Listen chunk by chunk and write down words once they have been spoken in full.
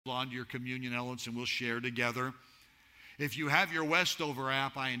on to your communion elements and we'll share together. If you have your Westover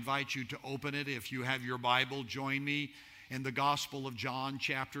app, I invite you to open it. If you have your Bible, join me in the Gospel of John,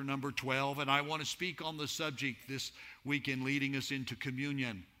 chapter number 12. And I want to speak on the subject this weekend leading us into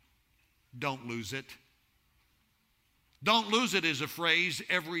communion. Don't lose it. Don't lose it is a phrase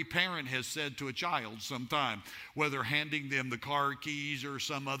every parent has said to a child sometime, whether handing them the car keys or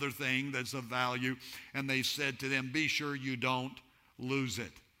some other thing that's of value. And they said to them, be sure you don't lose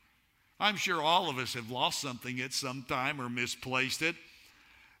it. I'm sure all of us have lost something at some time or misplaced it.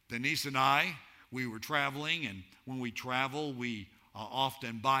 Denise and I, we were traveling, and when we travel, we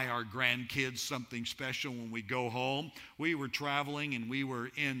often buy our grandkids something special when we go home. We were traveling, and we were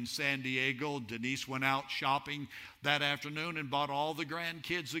in San Diego. Denise went out shopping that afternoon and bought all the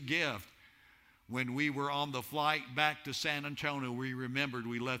grandkids a gift. When we were on the flight back to San Antonio, we remembered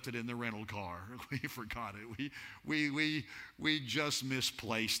we left it in the rental car. We forgot it. We just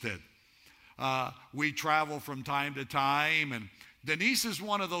misplaced it. We travel from time to time, and Denise is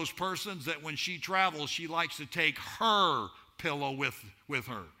one of those persons that when she travels, she likes to take her pillow with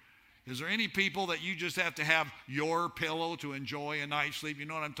her. Is there any people that you just have to have your pillow to enjoy a night's sleep? You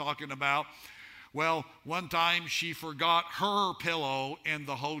know what I'm talking about? Well, one time she forgot her pillow in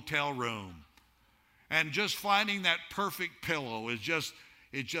the hotel room. And just finding that perfect pillow is just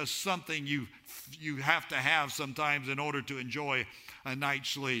something you have to have sometimes in order to enjoy a night's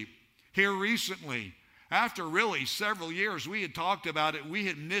sleep. Here recently, after really several years, we had talked about it. We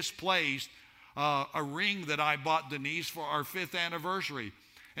had misplaced a ring that I bought Denise for our 5th anniversary.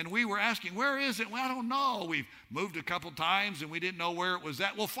 And we were asking, where is it? Well, I don't know. We've moved a couple times and we didn't know where it was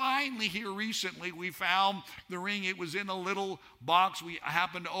at. Well, finally here recently, we found the ring. It was in a little box. We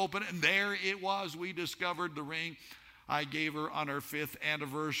happened to open it, and there it was. We discovered the ring I gave her on our 5th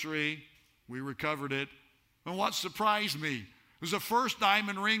anniversary. We recovered it. And what surprised me, it was the first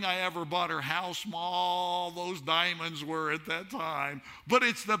diamond ring I ever bought her. How small those diamonds were at that time. But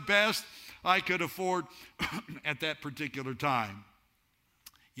it's the best I could afford at that particular time.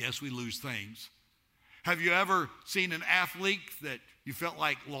 Yes, we lose things. Have you ever seen an athlete that you felt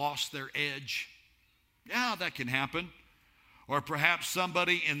like lost their edge? Yeah, that can happen. Or perhaps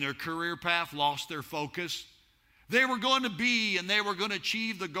somebody in their career path lost their focus. They were going to be and they were going to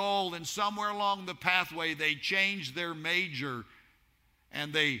achieve the goal, and somewhere along the pathway they changed their major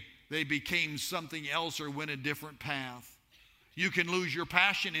and they became something else or went a different path. You can lose your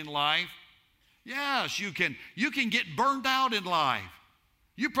passion in life. Yes, you can get burned out in life.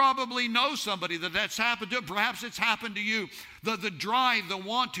 You probably know somebody that's happened to. Perhaps it's happened to you. The drive, the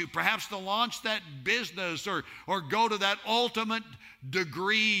want to, perhaps to launch that business or go to that ultimate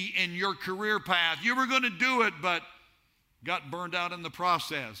degree in your career path. You were going to do it, but got burned out in the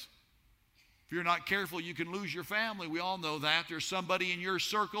process. If you're not careful, you can lose your family. We all know that. There's somebody in your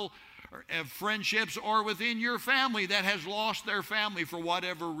circle of friendships or within your family that has lost their family for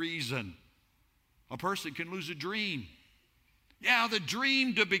whatever reason. A person can lose a dream. Yeah, the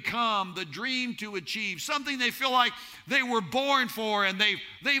dream to become, the dream to achieve, something they feel like they were born for and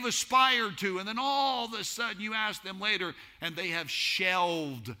they've aspired to. And then all of a sudden you ask them later and they have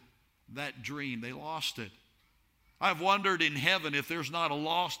shelved that dream. They lost it. I've wondered in heaven if there's not a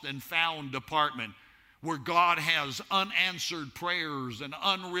lost and found department where God has unanswered prayers and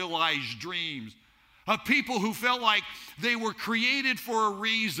unrealized dreams. Of people who felt like they were created for a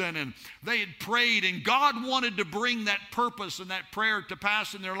reason and they had prayed and God wanted to bring that purpose and that prayer to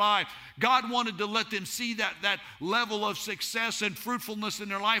pass in their life. God wanted to let them see that level of success and fruitfulness in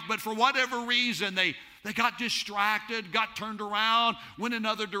their life. But for whatever reason, they got distracted, got turned around, went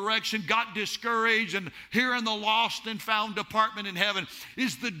another direction, got discouraged. And here in the lost and found department in heaven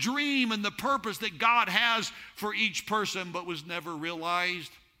is the dream and the purpose that God has for each person but was never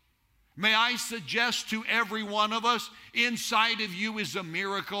realized. May I suggest to every one of us, inside of you is a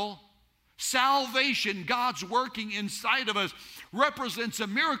miracle. Salvation, God's working inside of us, represents a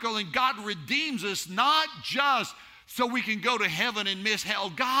miracle, and God redeems us not just so we can go to heaven and miss hell.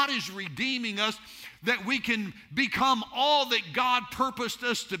 God is redeeming us that we can become all that God purposed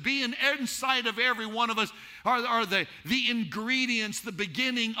us to be. And inside of every one of us are the ingredients, the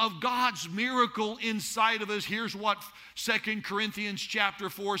beginning of God's miracle inside of us. Here's what 2 Corinthians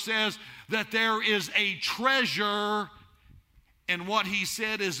chapter 4 says, that there is a treasure in what he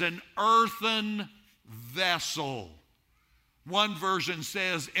said is an earthen vessel. One version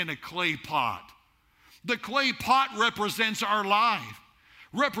says in a clay pot. The clay pot represents our life,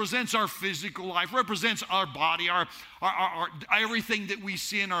 represents our physical life, represents our body, our everything that we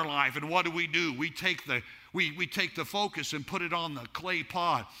see in our life. And what do? We take the focus and put it on the clay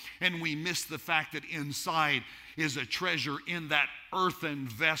pot, and we miss the fact that inside is a treasure in that earthen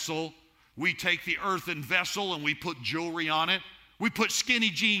vessel. We take the earthen vessel and we put jewelry on it. We put skinny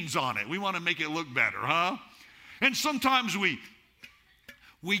jeans on it. We want to make it look better, huh? And sometimes we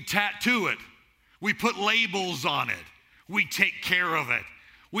tattoo it. We put labels on it. We take care of it.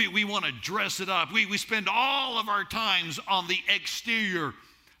 We want to dress it up. We spend all of our times on the exterior,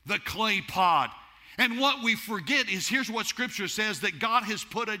 the clay pot. And what we forget is, here's what Scripture says, that God has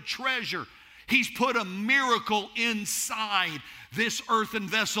put a treasure. He's put a miracle inside this earthen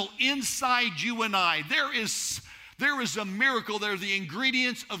vessel, inside you and I. There is a miracle. There are the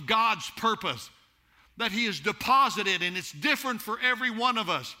ingredients of God's purpose that He has deposited, and it's different for every one of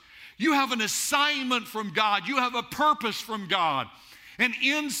us. You have an assignment from God. You have a purpose from God. And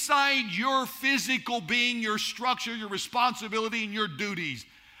inside your physical being, your structure, your responsibility, and your duties,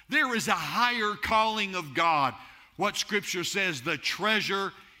 there is a higher calling of God. What Scripture says, the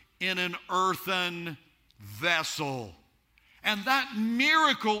treasure in an earthen vessel. And that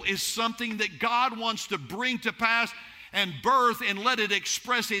miracle is something that God wants to bring to pass and birth and let it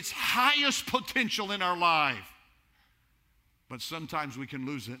express its highest potential in our life. But sometimes we can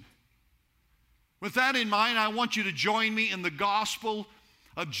lose it. With that in mind, I want you to join me in the Gospel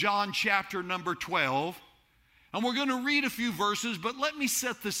of John chapter number 12. And we're going to read a few verses, but let me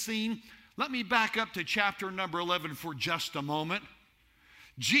set the scene. Let me back up to chapter number 11 for just a moment.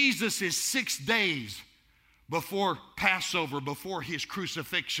 Jesus is 6 days before Passover, before His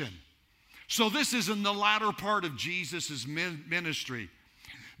crucifixion. So this is in the latter part of Jesus' ministry.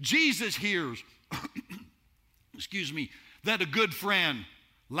 Jesus hears, that a good friend,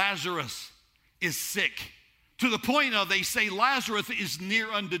 Lazarus, is sick. To the point of, they say, Lazarus is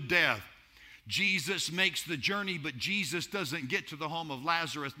near unto death. Jesus makes the journey, but Jesus doesn't get to the home of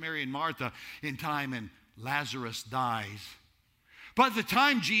Lazarus, Mary, and Martha in time, and Lazarus dies. By the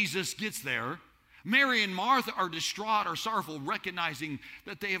time Jesus gets there, Mary and Martha are distraught or sorrowful, recognizing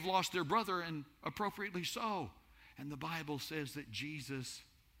that they have lost their brother, and appropriately so. And the Bible says that Jesus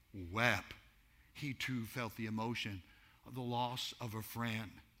wept. He too felt the emotion of the loss of a friend.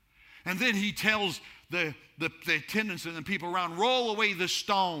 And then He tells the attendants and the people around, roll away the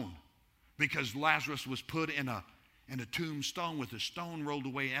stone, because Lazarus was put in a tombstone with the stone rolled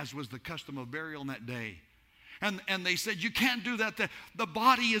away, as was the custom of burial in that day. And they said, you can't do that. The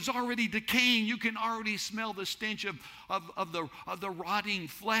body is already decaying. You can already smell the stench of the rotting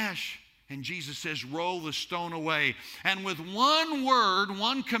flesh. And Jesus says, roll the stone away. And with one word,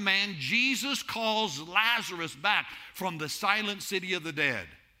 one command, Jesus calls Lazarus back from the silent city of the dead.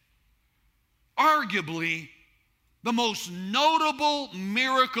 Arguably, the most notable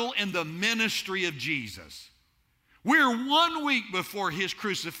miracle in the ministry of Jesus. We're 1 week before His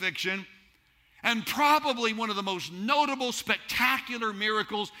crucifixion, and probably one of the most notable, spectacular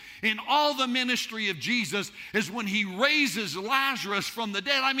miracles in all the ministry of Jesus is when He raises Lazarus from the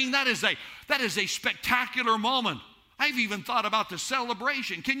dead. I mean, that is a spectacular moment. I've even thought about the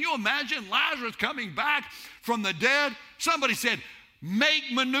celebration. Can you imagine Lazarus coming back from the dead? Somebody said, make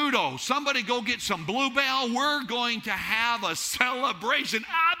menudo. Somebody go get some bluebell. We're going to have a celebration.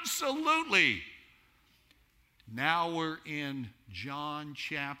 Absolutely. Now we're in John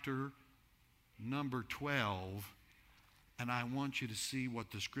chapter number 12, and I want you to see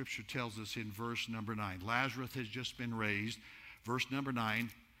what the Scripture tells us in verse number 9. Lazarus has just been raised. Verse number 9,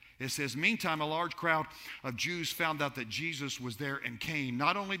 it says, meantime, a large crowd of Jews found out that Jesus was there and came,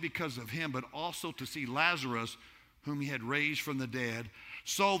 not only because of Him, but also to see Lazarus, whom He had raised from the dead.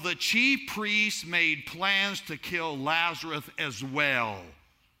 So the chief priests made plans to kill Lazarus as well,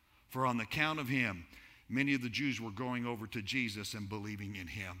 for on account of him, many of the Jews were going over to Jesus and believing in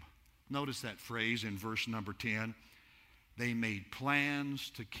Him. Notice that phrase in verse number 10. They made plans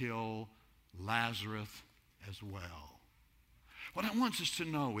to kill Lazarus as well. What I want us to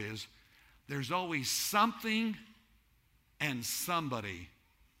know is there's always something and somebody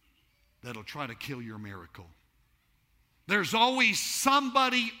that'll try to kill your miracle. There's always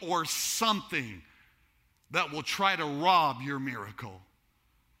somebody or something that will try to rob your miracle.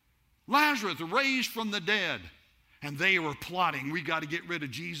 Lazarus raised from the dead. And they were plotting, we got to get rid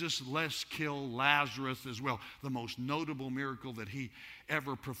of Jesus, let's kill Lazarus as well. The most notable miracle that He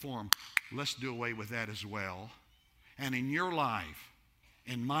ever performed. Let's do away with that as well. And in your life,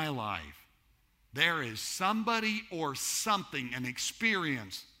 in my life, there is somebody or something, an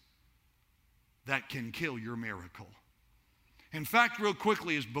experience that can kill your miracle. In fact, real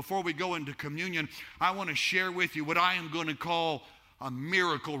quickly, before we go into communion, I want to share with you what I am going to call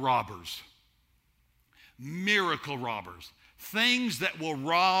miracle robbers. Miracle robbers. Things that will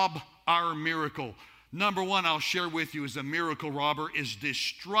rob our miracle. Number one I'll share with you as a miracle robber is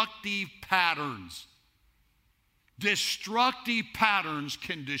destructive patterns. Destructive patterns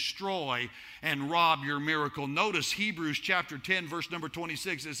can destroy and rob your miracle. Notice Hebrews chapter 10, verse number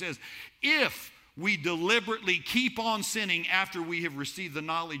 26. It says, if we deliberately keep on sinning after we have received the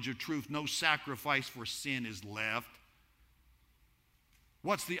knowledge of truth, no sacrifice for sin is left.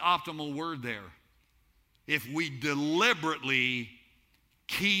 What's the optimal word there? If we deliberately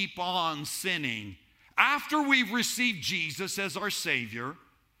keep on sinning after we've received Jesus as our Savior,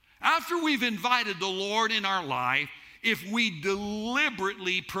 after we've invited the Lord in our life, if we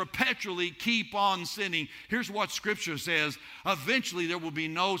deliberately, perpetually keep on sinning, here's what Scripture says, eventually there will be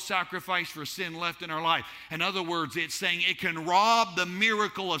no sacrifice for sin left in our life. In other words, it's saying it can rob the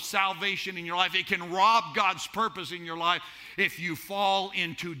miracle of salvation in your life. It can rob God's purpose in your life if you fall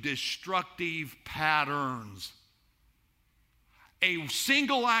into destructive patterns. A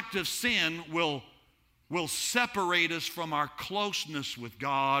single act of sin will separate us from our closeness with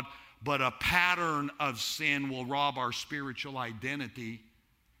God, but a pattern of sin will rob our spiritual identity.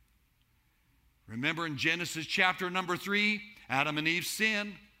 Remember in Genesis chapter number 3, Adam and Eve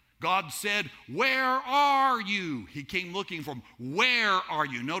sinned. God said, where are you? He came looking for them. Where are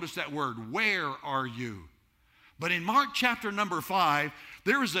you? Notice that word, where are you? But in Mark chapter number 5,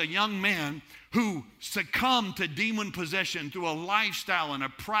 there is a young man who succumbed to demon possession through a lifestyle and a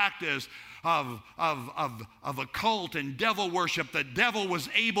practice of occult and devil worship. The devil was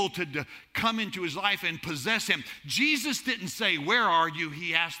able to come into his life and possess him. Jesus didn't say, where are you?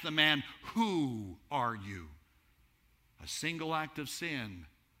 He asked the man, who are you? A single act of sin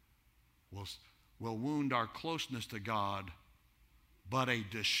will wound our closeness to God, but a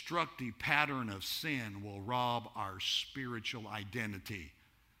destructive pattern of sin will rob our spiritual identity.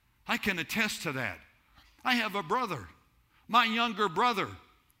 I can attest to that. I have a brother, my younger brother,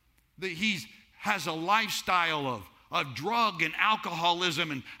 that he has a lifestyle of drug and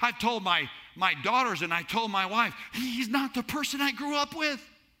alcoholism. And I've told my daughters and I told my wife, he's not the person I grew up with.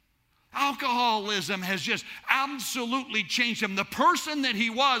 Alcoholism has just absolutely changed him. The person that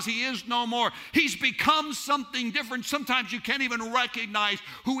he was, he is no more. He's become something different. Sometimes you can't even recognize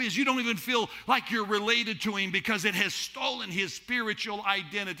who he is. You don't even feel like you're related to him because it has stolen his spiritual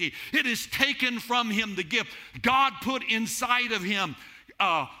identity. It has taken from him the gift God put inside of him.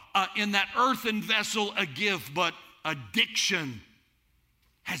 In that earthen vessel a gift, but addiction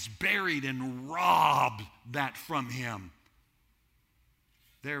has buried and robbed that from him.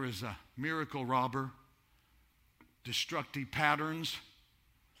 There is a miracle robber, destructive patterns,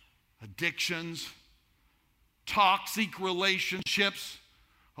 addictions, toxic relationships.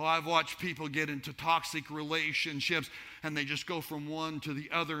 Oh, I've watched people get into toxic relationships and they just go from one to the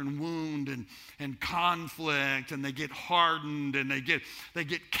other and wound and conflict, and they get hardened and they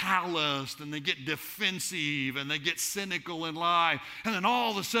get calloused and they get defensive and they get cynical in life. And then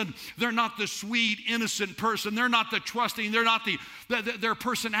all of a sudden, they're not the sweet, innocent person. They're not the trusting. They're not their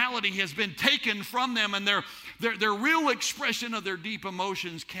personality has been taken from them, and their real expression of their deep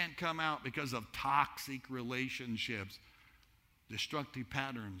emotions can't come out because of toxic relationships. Destructive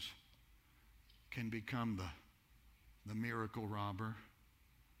patterns can become the miracle robber.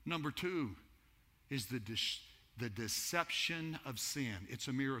 Number 2 is the deception of sin. It's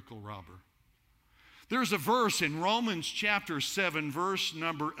a miracle robber. There's a verse in Romans chapter 7, verse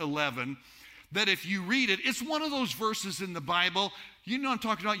number 11, that if you read it, it's one of those verses in the Bible. You know what I'm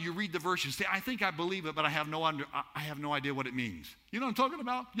talking about? You read the verse, you say, I think I believe it, but I have no idea what it means. You know what I'm talking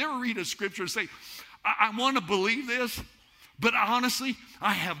about? You ever read a scripture and say, I want to believe this, but honestly,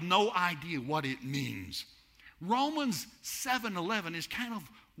 I have no idea what it means. Romans 7:11 is kind of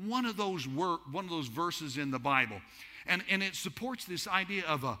one of those verses in the Bible. And it supports this idea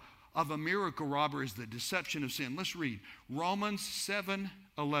of a miracle robber is the deception of sin. Let's read Romans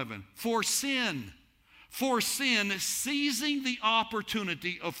 7:11. For sin, seizing the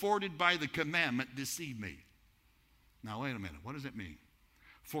opportunity afforded by the commandment, deceived me. Now, wait a minute. What does it mean?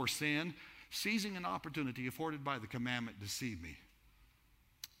 For sin, seizing an opportunity afforded by the commandment, deceived me.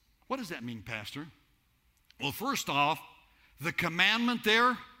 What does that mean, Pastor? Well, first off, the commandment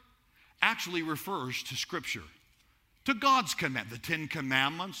there actually refers to Scripture, to God's command, the 10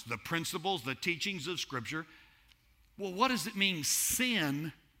 Commandments, the principles, the teachings of Scripture. Well, what does it mean?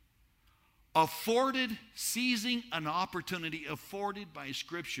 Sin seizing an opportunity afforded by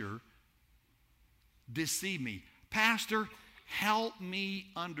Scripture, deceive me. Pastor, help me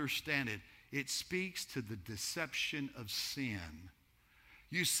understand it. It speaks to the deception of sin.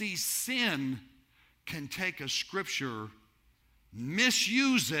 You see, sin can take a scripture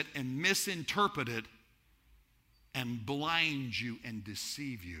misuse it and misinterpret it and blind you and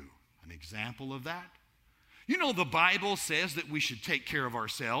deceive you. An example of that? You know, the Bible says that we should take care of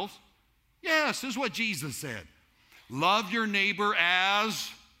ourselves. Yes, this is what Jesus said. Love your neighbor as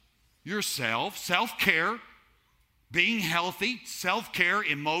yourself. Self-care, being healthy, self-care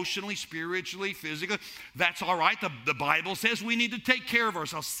emotionally, spiritually, physically. That's all right. The Bible says we need to take care of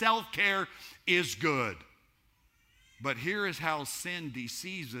ourselves. Self-care is good. But here is how sin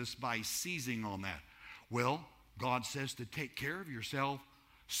deceives us by seizing on that. Well, God says to take care of yourself.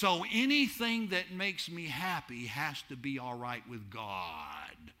 So anything that makes me happy has to be all right with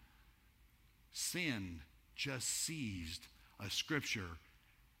God. Sin just seized a scripture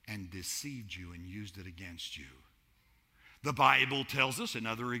and deceived you and used it against you. The Bible tells us,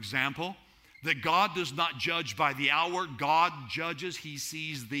 another example, that God does not judge by the outward. God judges, He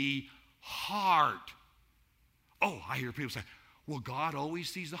sees the heart. Oh, I hear people say, well, God always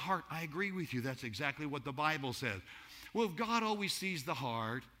sees the heart. I agree with you. That's exactly what the Bible says. Well, if God always sees the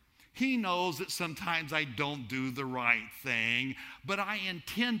heart, He knows that sometimes I don't do the right thing, but I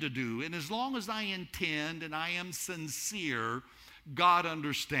intend to do. And as long as I intend and I am sincere, God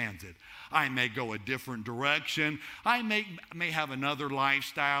understands it. I may go a different direction. I may have another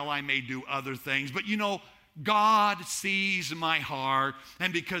lifestyle. I may do other things. But you know, God sees my heart.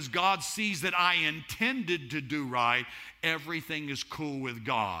 And because God sees that I intended to do right, everything is cool with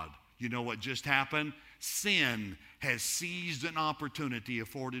God. You know what just happened? Sin has seized an opportunity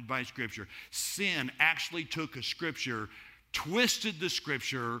afforded by Scripture. Sin actually took a Scripture, twisted the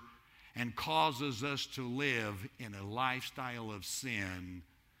Scripture, and causes us to live in a lifestyle of sin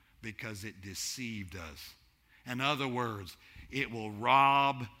because it deceived us. In other words, it will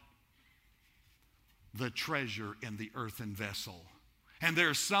rob the treasure in the earthen vessel. And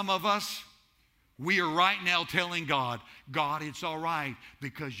there's some of us, we are right now telling God, God, it's all right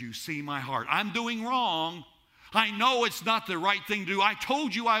because you see my heart. I'm doing wrong. I know it's not the right thing to do. I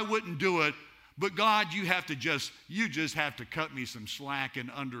told you I wouldn't do it. But God, you just have to cut me some slack in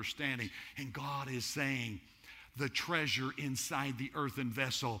understanding. And God is saying, the treasure inside the earthen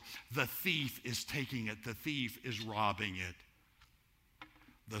vessel, the thief is taking it. The thief is robbing it.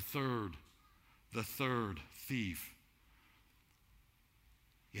 The third thief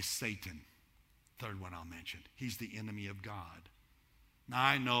is Satan. Third one I'll mention. He's the enemy of God. Now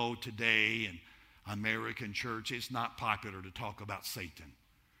I know today in American church, it's not popular to talk about Satan.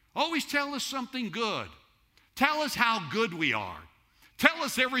 Always tell us something good. Tell us how good we are. Tell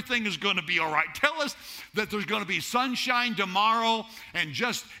us everything is going to be all right. Tell us that there's going to be sunshine tomorrow and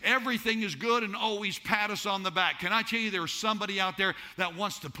just everything is good, and always pat us on the back. Can I tell you, there's somebody out there that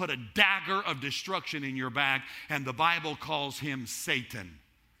wants to put a dagger of destruction in your back, and the Bible calls him Satan.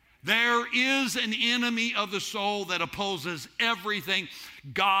 There is an enemy of the soul that opposes everything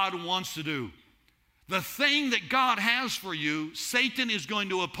God wants to do. The thing that God has for you, Satan is going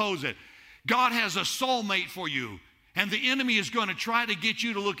to oppose it. God has a soulmate for you, and the enemy is going to try to get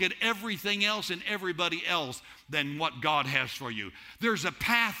you to look at everything else and everybody else than what God has for you. There's a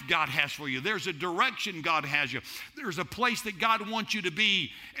path God has for you. There's a direction God has you. There's a place that God wants you to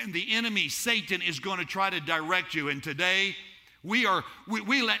be, and the enemy, Satan, is going to try to direct you. And today, we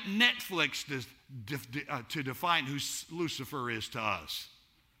let Netflix to define who Lucifer is to us.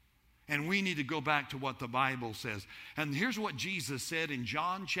 And we need to go back to what the Bible says. And here's what Jesus said in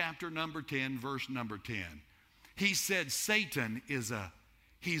John chapter number 10, verse number 10. He said Satan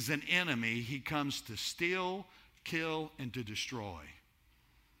he's an enemy. He comes to steal, kill, and to destroy.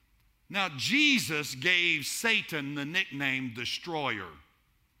 Now, Jesus gave Satan the nickname Destroyer.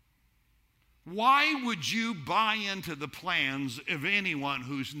 Why would you buy into the plans of anyone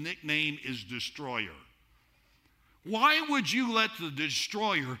whose nickname is Destroyer? Why would you let the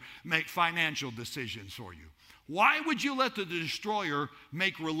destroyer make financial decisions for you? Why would you let the destroyer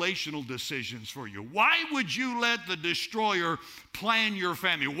make relational decisions for you? Why would you let the destroyer plan your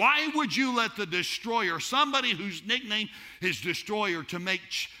family? Why would you let the destroyer, somebody whose nickname is Destroyer, to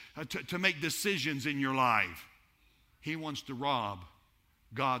make decisions in your life? He wants to rob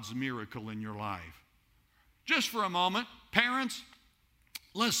God's miracle in your life. Just for a moment, parents,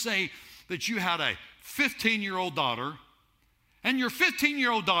 let's say that you had a 15-year-old daughter, and your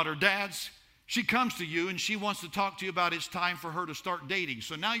 15-year-old daughter, dads, she comes to you and she wants to talk to you about it's time for her to start dating.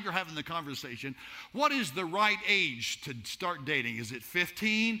 So now you're having the conversation. What is the right age to start dating? Is it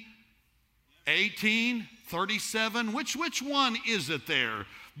 15, 18, 37? Which one is it there?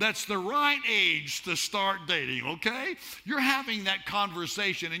 That's the right age to start dating, okay? You're having that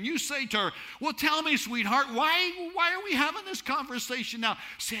conversation, and you say to her, well, tell me, sweetheart, why are we having this conversation now?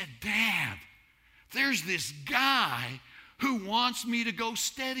 Said, Dad, there's this guy who wants me to go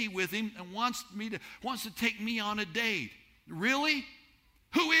steady with him and wants to take me on a date. Really?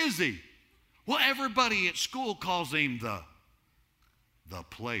 Who is he? Well, everybody at school calls him the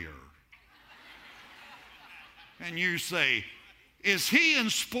player. And you say, is he in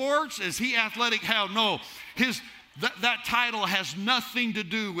sports? Is he athletic? Hell no. That title has nothing to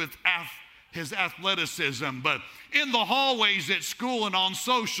do with his athleticism, but in the hallways at school and on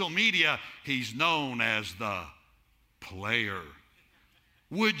social media, he's known as the player.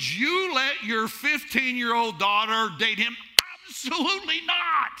 Would you let your 15-year-old daughter date him? Absolutely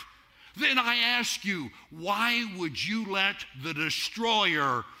not. Then I ask you, why would you let the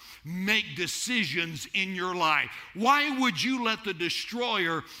destroyer make decisions in your life? Why would you let the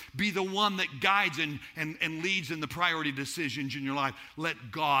destroyer be the one that guides and leads in the priority decisions in your life?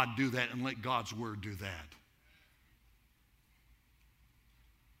 Let God do that and let God's word do that.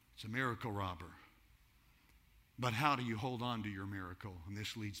 It's a miracle robber. But how do you hold on to your miracle? And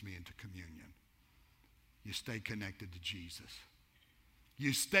this leads me into communion. You stay connected to Jesus.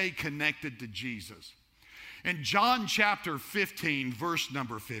 You stay connected to Jesus. In John chapter 15, verse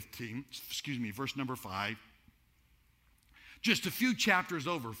number 5, just a few chapters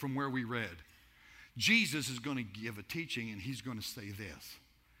over from where we read, Jesus is going to give a teaching and he's going to say this.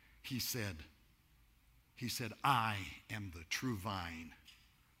 He said, I am the true vine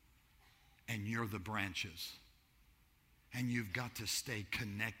and you're the branches. And you've got to stay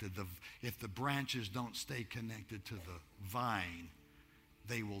connected. If the branches don't stay connected to the vine,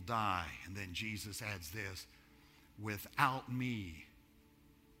 they will die. And then Jesus adds this, without me,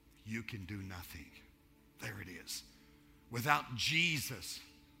 you can do nothing. There it is. Without Jesus,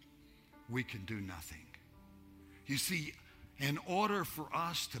 we can do nothing. You see, in order for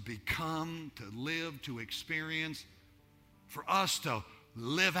us to become, to live, to experience, for us to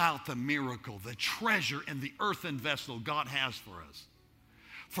live out the miracle, the treasure in the earthen vessel God has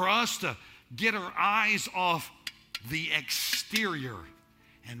for us to get our eyes off the exterior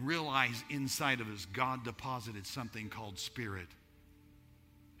and realize inside of us God deposited something called spirit.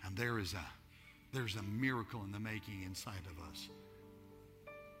 And there's a miracle in the making inside of us.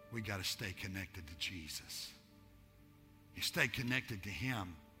 We got to stay connected to Jesus. You stay connected to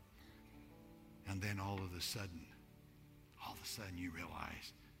him, and then all of a sudden you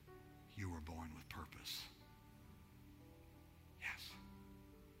realize you were born with purpose. Yes.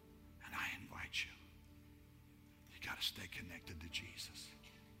 And I invite you. You got to stay connected to Jesus.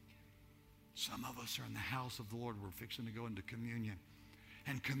 Some of us are in the house of the Lord. We're fixing to go into communion.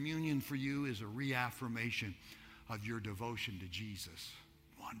 And communion for you is a reaffirmation of your devotion to Jesus.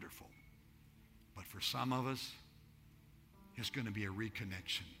 Wonderful. But for some of us, it's going to be a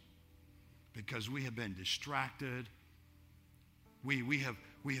reconnection because we have been distracted. We have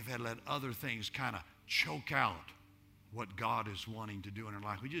had let other things kind of choke out what God is wanting to do in our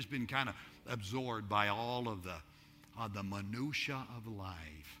life. We've just been kind of absorbed by all of the minutia of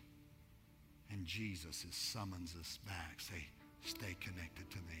life. And Jesus summons us back. Say, stay connected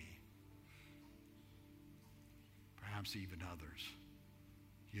to me. Perhaps even others.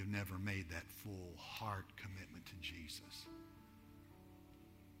 You've never made that full heart commitment to Jesus.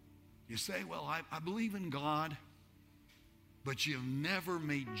 You say, well, I believe in God, but you've never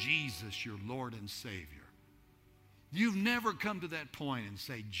made Jesus your Lord and Savior. You've never come to that point and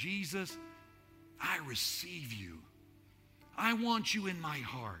say, Jesus, I receive you. I want you in my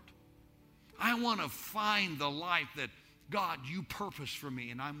heart. I want to find the life that, God, you purpose for me,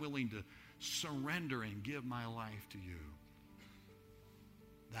 and I'm willing to surrender and give my life to you.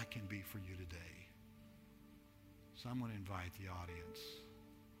 That can be for you today. So I'm going to invite the audience,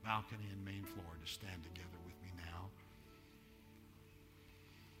 balcony and main floor, to stand together with me now.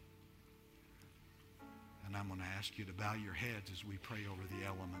 And I'm going to ask you to bow your heads as we pray over the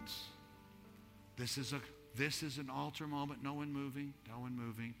elements. This is an altar moment. No one moving. No one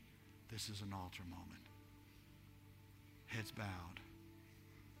moving. This is an altar moment. Heads bowed.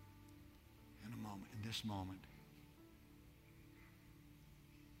 In this moment,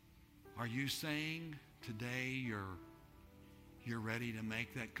 are you saying today you're ready to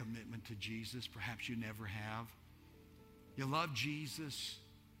make that commitment to Jesus? Perhaps you never have. You love Jesus.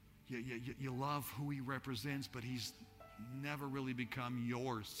 You love who he represents, but he's never really become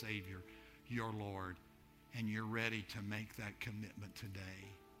your Savior, your Lord. And you're ready to make that commitment today.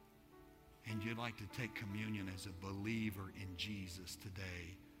 And you'd like to take communion as a believer in Jesus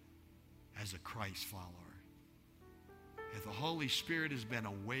today, as a Christ follower. If the Holy Spirit has been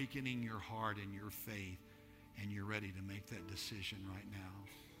awakening your heart and your faith, and you're ready to make that decision right now,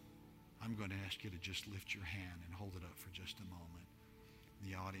 I'm going to ask you to just lift your hand and hold it up for just a moment.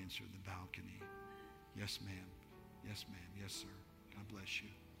 The audience or the balcony. Yes, ma'am. Yes, ma'am. Yes, sir. God bless you.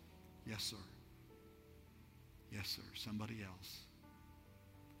 Yes, sir. Yes, sir. Somebody else.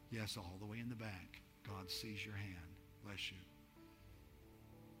 Yes, all the way in the back. God sees your hand. Bless you.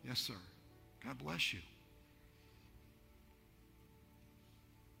 Yes, sir. God bless you.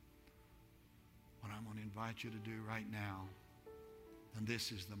 What I'm going to invite you to do right now, and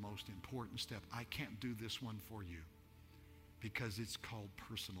this is the most important step. I can't do this one for you because it's called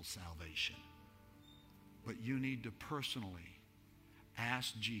personal salvation. But you need to personally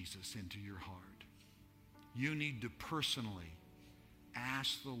ask Jesus into your heart. You need to personally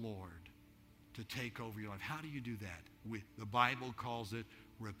ask the Lord to take over your life. How do you do that? The Bible calls it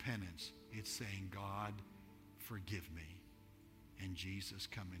repentance. It's saying, God, forgive me. And Jesus,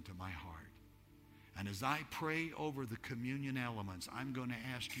 come into my heart. And as I pray over the communion elements, I'm going to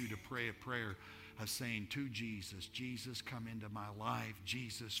ask you to pray a prayer of saying to Jesus, Jesus, come into my life.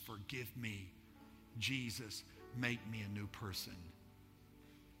 Jesus, forgive me. Jesus, make me a new person.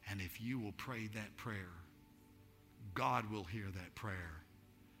 And if you will pray that prayer, God will hear that prayer.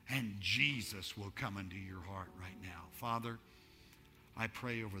 And Jesus will come into your heart right now. Father, I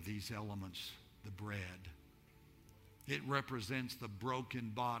pray over these elements, the bread. It represents the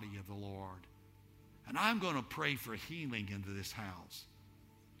broken body of the Lord. And I'm going to pray for healing into this house.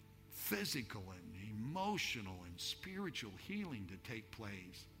 Physical and emotional and spiritual healing to take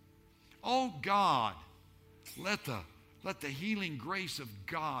place. Oh God, let the healing grace of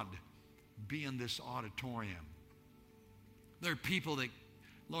God be in this auditorium. There are people that,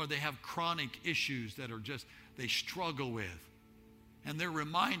 Lord, they have chronic issues that are just, they struggle with. And they're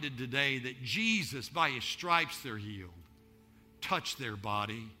reminded today that Jesus, by his stripes, they're healed. Touch their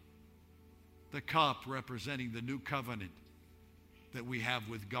body. The cup representing the new covenant that we have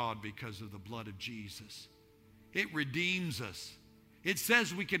with God because of the blood of Jesus. It redeems us. It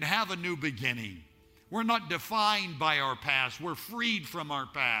says we can have a new beginning. We're not defined by our past. We're freed from our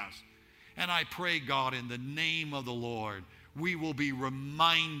past. And I pray, God, in the name of the Lord, we will be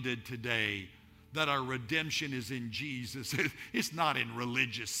reminded today that our redemption is in Jesus. It's not in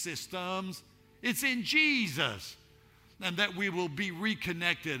religious systems. It's in Jesus. And that we will be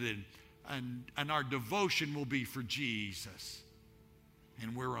reconnected and our devotion will be for Jesus.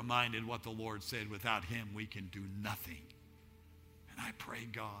 And we're reminded what the Lord said, without him we can do nothing. And I pray,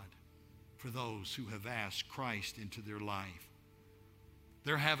 God, for those who have asked Christ into their life.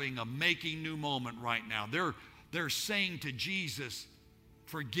 They're having a making new moment right now. They're saying to Jesus,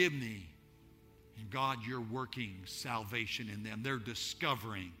 forgive me. And God, you're working salvation in them. They're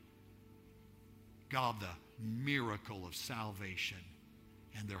discovering, God, the miracle of salvation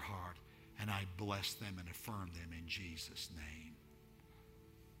in their heart. And I bless them and affirm them in Jesus' name.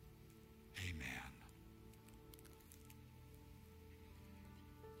 Amen.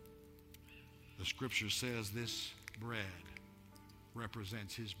 The scripture says this bread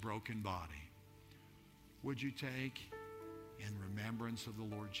represents his broken body. Would you take in remembrance of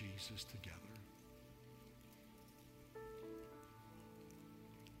the Lord Jesus together?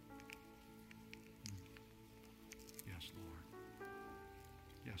 Yes, Lord.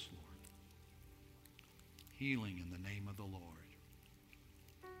 Yes, Lord. Healing in the name of the Lord.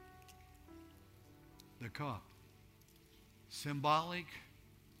 The cup, symbolic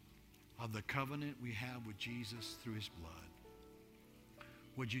of the covenant we have with Jesus through his blood.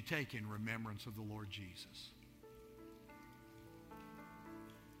 Would you take in remembrance of the Lord Jesus?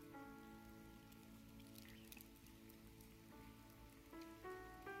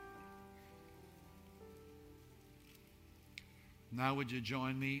 Now would you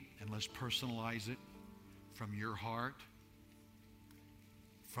join me and let's personalize it from your heart,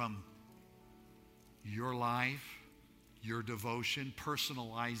 from your life, your devotion.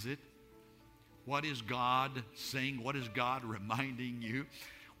 Personalize it. What is God saying? What is God reminding you?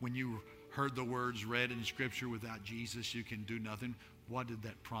 When you heard the words read in Scripture, without Jesus you can do nothing, what did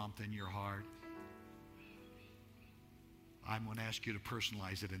that prompt in your heart? I'm going to ask you to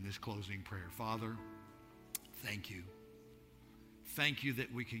personalize it in this closing prayer. Father, thank you. Thank you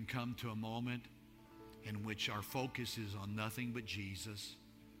that we can come to a moment in which our focus is on nothing but Jesus.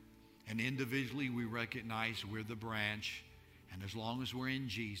 And individually we recognize we're the branch. And as long as we're in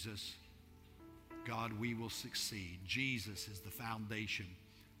Jesus, God, we will succeed. Jesus is the foundation.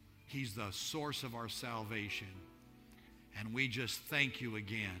 He's the source of our salvation. And we just thank you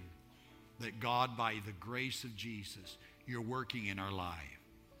again that God, by the grace of Jesus, you're working in our life.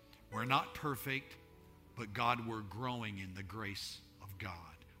 We're not perfect, but God, we're growing in the grace of God.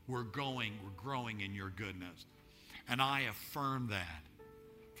 We're growing in your goodness. And I affirm that.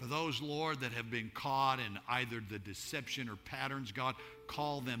 For those, Lord, that have been caught in either the deception or patterns, God,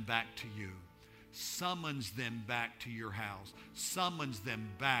 call them back to you. summons them back to your house, summons them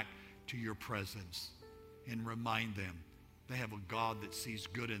back to your presence, and remind them they have a God that sees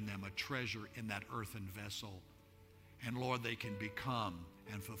good in them, a treasure in that earthen vessel. And Lord, they can become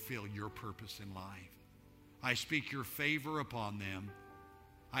and fulfill your purpose in life. I speak your favor upon them.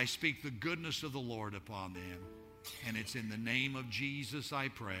 I speak the goodness of the Lord upon them. And it's in the name of Jesus I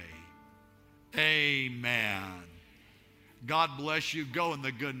pray. Amen. God bless you. Go in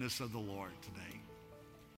the goodness of the Lord today.